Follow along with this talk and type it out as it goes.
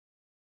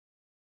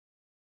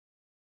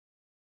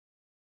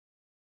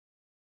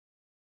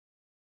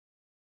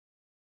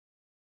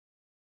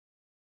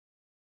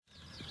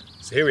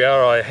So here we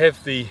are, I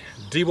have the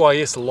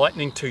DYS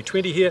Lightning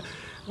 220 here.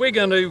 We're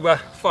going to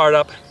fire it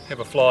up,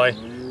 have a fly,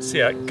 see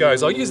how it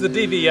goes. I'll use the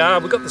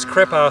DVR. We've got this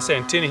crap ass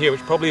antenna here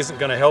which probably isn't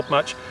going to help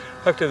much.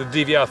 Hopefully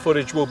the DVR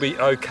footage will be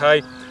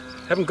okay.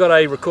 Haven't got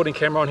a recording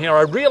camera on here.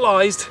 I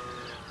realised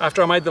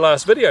after I made the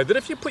last video that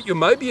if you put your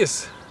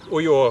Mobius or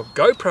your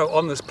GoPro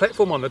on this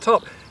platform on the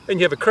top and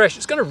you have a crash,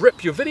 it's going to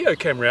rip your video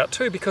camera out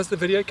too because the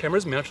video camera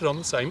is mounted on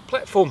the same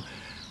platform.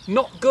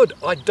 Not good.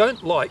 I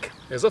don't like,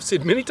 as I've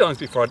said many times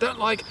before, I don't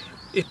like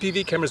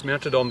FPV cameras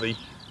mounted on the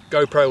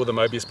GoPro or the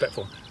Mobius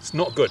platform. It's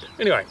not good.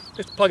 Anyway,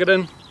 let's plug it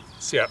in,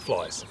 see how it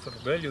flies. For the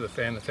value of the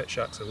fan, the fat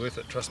sharks are worth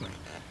it, trust me.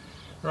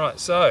 Right,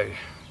 so,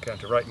 go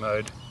into rate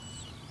mode,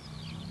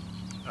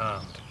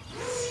 armed.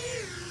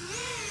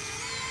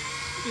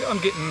 Yeah, I'm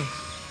getting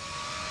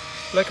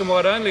black and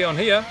white only on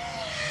here.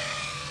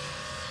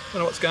 Don't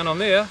know what's going on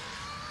there.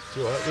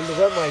 Right, well,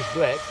 the runway's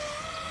black.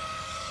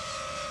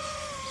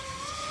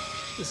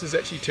 This is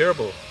actually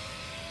terrible.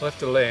 I'll have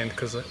to land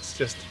because it's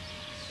just,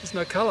 there's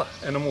no colour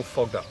and I'm all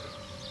fogged up.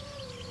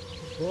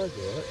 Right.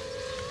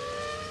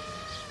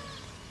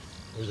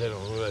 Is that on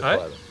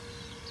autopilot?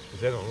 Is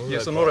that on autopilot?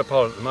 Yes, on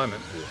autopilot at the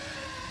moment. Yeah.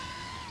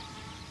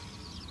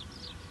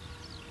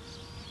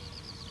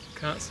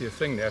 Can't see a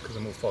thing now because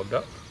I'm all fogged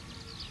up.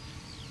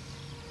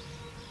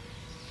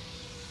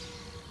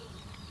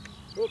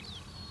 Whoops.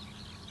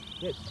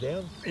 That's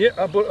down. Yeah,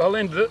 I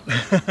landed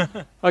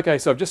it. Okay,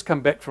 so I've just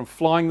come back from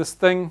flying this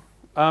thing.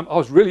 I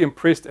was really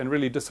impressed and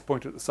really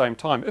disappointed at the same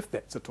time, if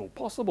that's at all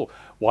possible.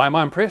 Why am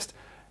I impressed?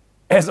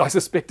 As I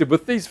suspected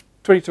with these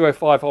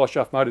 2205 hollow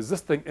shaft motors,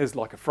 this thing is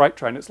like a freight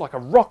train. It's like a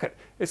rocket.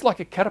 It's like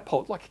a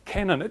catapult, like a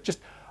cannon.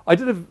 I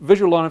did a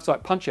visual line of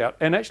sight punch out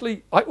and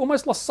actually I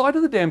almost lost sight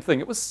of the damn thing.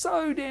 It was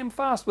so damn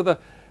fast with a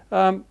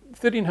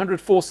 1300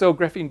 4-cell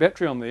graphene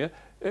battery on there.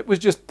 It was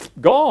just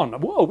gone.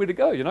 Whoa, where'd it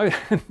go, you know?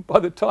 By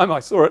the time I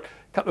saw it,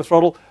 cut the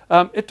throttle,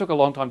 it took a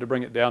long time to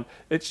bring it down.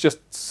 It's just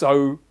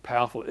so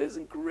powerful. It is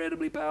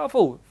incredibly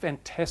powerful.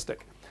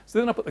 Fantastic. So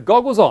then I put the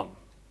goggles on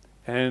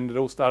and it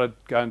all started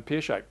going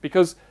pear-shaped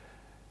because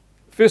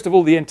first of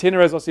all, the antenna,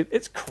 as I said,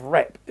 it's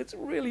crap. It's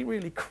really,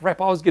 really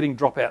crap. I was getting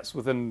dropouts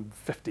within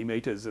 50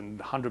 meters and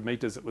 100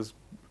 meters. I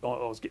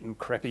was getting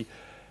crappy.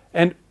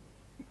 And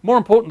more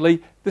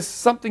importantly, there's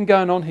something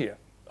going on here.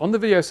 On the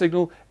video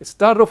signal, it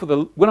started off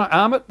with when I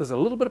arm it, there's a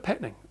little bit of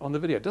patterning on the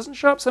video. It doesn't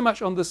show up so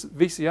much on this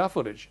VCR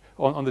footage,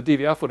 on the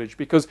DVR footage,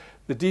 because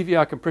the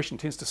DVR compression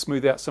tends to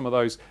smooth out some of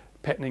those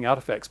patterning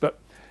artifacts. But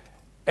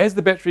as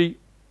the battery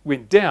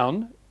went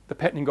down, the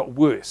patterning got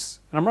worse.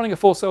 And I'm running a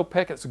 4-cell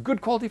pack. It's a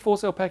good quality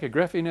 4-cell pack, a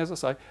graphene, as I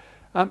say,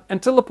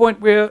 until the point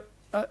where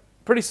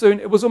pretty soon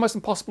it was almost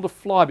impossible to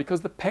fly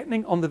because the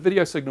patterning on the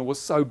video signal was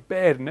so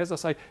bad. And as I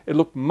say, it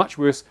looked much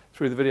worse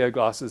through the video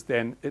glasses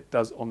than it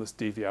does on this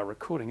DVR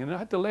recording. And I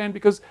had to land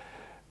because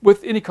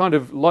with any kind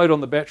of load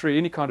on the battery,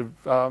 any kind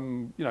of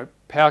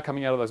power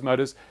coming out of those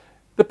motors,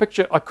 the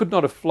picture, I could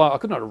not have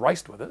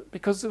raced with it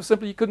because it was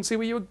simply you couldn't see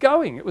where you were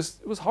going. It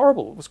was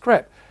horrible. It was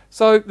crap.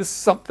 So there's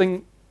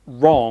something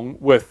wrong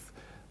with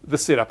the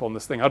setup on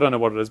this thing. I don't know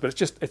what it is,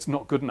 but it's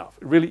not good enough.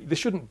 Really, there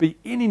shouldn't be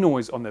any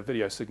noise on that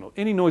video signal,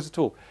 any noise at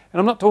all. And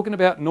I'm not talking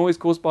about noise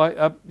caused by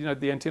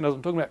the antennas.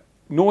 I'm talking about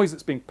noise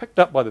that's being picked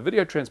up by the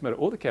video transmitter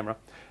or the camera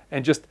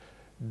and just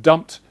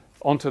dumped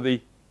onto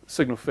the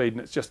signal feed,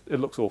 and it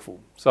looks awful.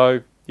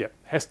 So yeah,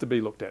 has to be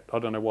looked at. I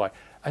don't know why.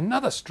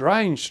 Another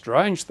strange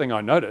thing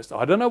I noticed.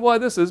 I don't know why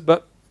this is,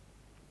 but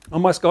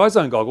on my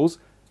SkyZone goggles,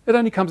 it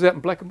only comes out in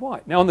black and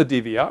white. Now on the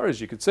DVR,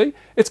 as you can see,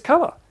 it's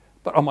color.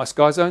 But on my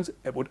SkyZones,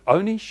 it would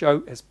only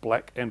show as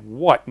black and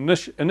white.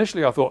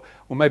 Initially, I thought,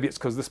 well, maybe it's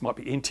because this might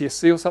be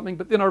NTSC or something.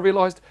 But then I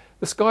realized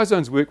the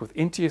SkyZones work with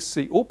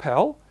NTSC or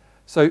PAL.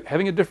 So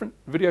having a different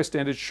video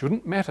standard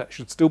shouldn't matter. It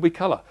should still be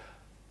color.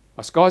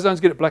 My SkyZones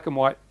get it black and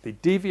white. The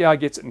DVR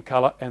gets it in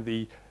color. And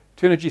the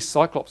Turnigy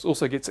Cyclops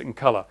also gets it in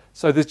color.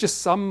 So there's just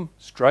some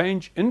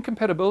strange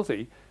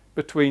incompatibility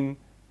between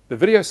the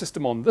video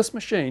system on this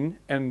machine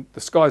and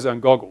the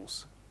SkyZone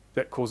goggles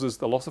that causes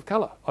the loss of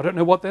color. I don't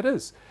know what that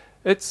is.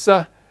 It's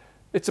a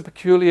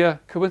peculiar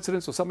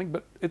coincidence or something,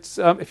 but it's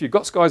if you've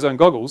got SkyZone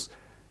goggles,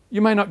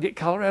 you may not get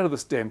colour out of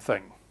this damn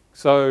thing.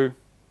 So,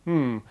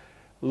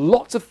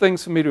 lots of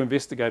things for me to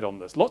investigate on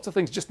this. Lots of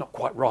things just not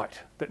quite right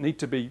that need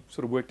to be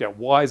sort of worked out.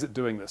 Why is it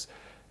doing this?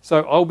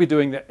 So I'll be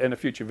doing that in a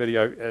future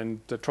video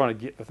and trying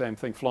to get the damn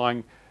thing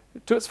flying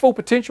to its full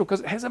potential because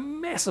it has a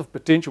massive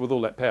potential with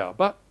all that power.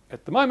 But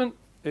at the moment,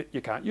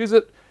 you can't use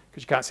it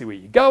because you can't see where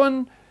you're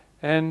going,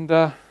 and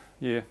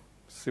yeah.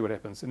 See what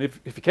happens. And if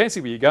you can't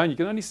see where you're going, you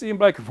can only see in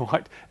black and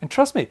white. And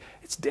trust me,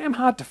 it's damn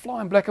hard to fly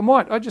in black and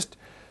white.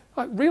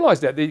 I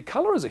realized that the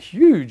color is a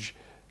huge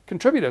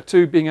contributor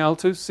to being able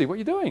to see what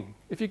you're doing.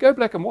 If you go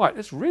black and white,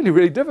 it's really,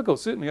 really difficult,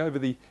 certainly over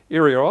the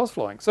area I was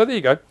flying. So there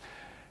you go.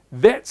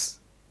 That's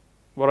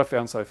what I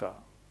found so far.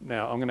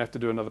 Now, I'm going to have to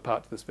do another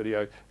part to this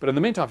video. But in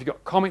the meantime, if you've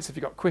got comments, if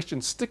you've got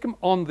questions, stick them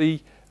on the,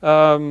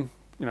 in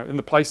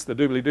the place, the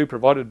doobly-doo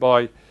provided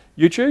by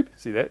YouTube.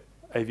 See that?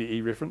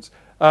 AVE reference.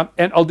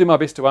 And I'll do my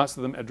best to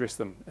answer them, address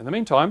them. In the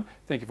meantime,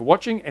 thank you for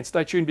watching and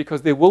stay tuned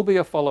because there will be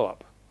a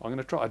follow-up. I'm going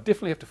to try. I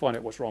definitely have to find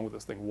out what's wrong with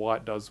this thing, why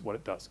it does what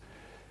it does.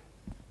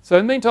 So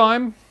in the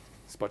meantime,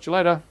 spot you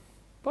later.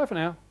 Bye for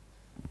now.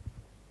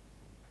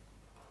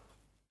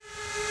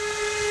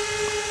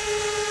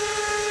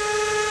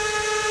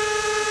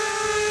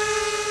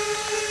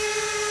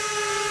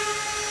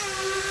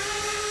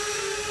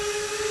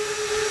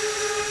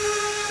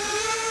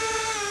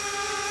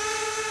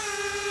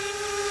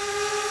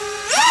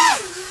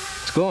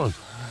 It's gone.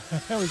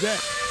 How was that?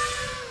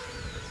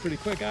 Pretty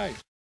quick, eh?